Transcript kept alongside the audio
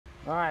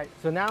All right,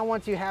 so now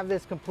once you have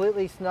this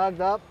completely snugged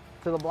up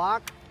to the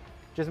block,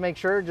 just make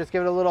sure, just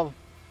give it a little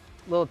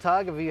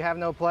tug if you have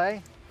no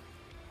play.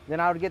 Then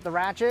I would get the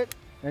ratchet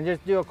and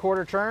just do a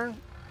quarter turn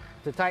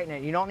to tighten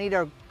it. You don't need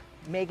to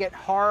make it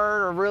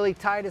hard or really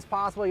tight as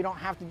possible. You don't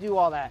have to do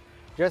all that.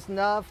 Just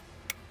enough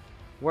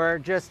where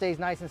it just stays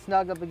nice and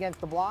snug up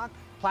against the block.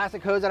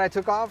 Plastic hose that I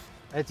took off,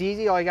 it's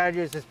easy. All you gotta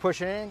do is just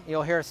push it in.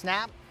 You'll hear a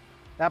snap.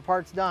 That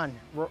part's done.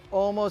 We're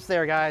almost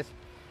there, guys.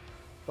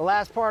 The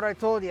last part I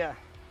told you,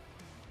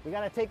 we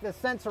gotta take the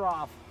sensor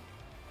off.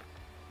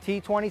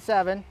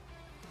 T27.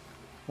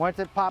 Once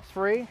it pops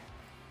free,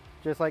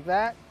 just like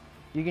that,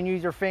 you can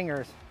use your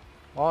fingers.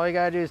 All you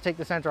gotta do is take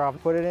the sensor off,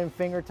 put it in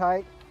finger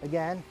tight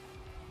again,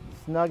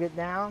 snug it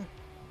down,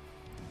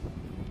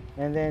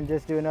 and then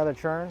just do another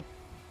turn.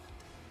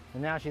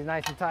 And now she's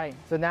nice and tight.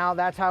 So now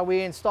that's how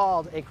we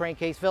installed a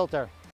crankcase filter.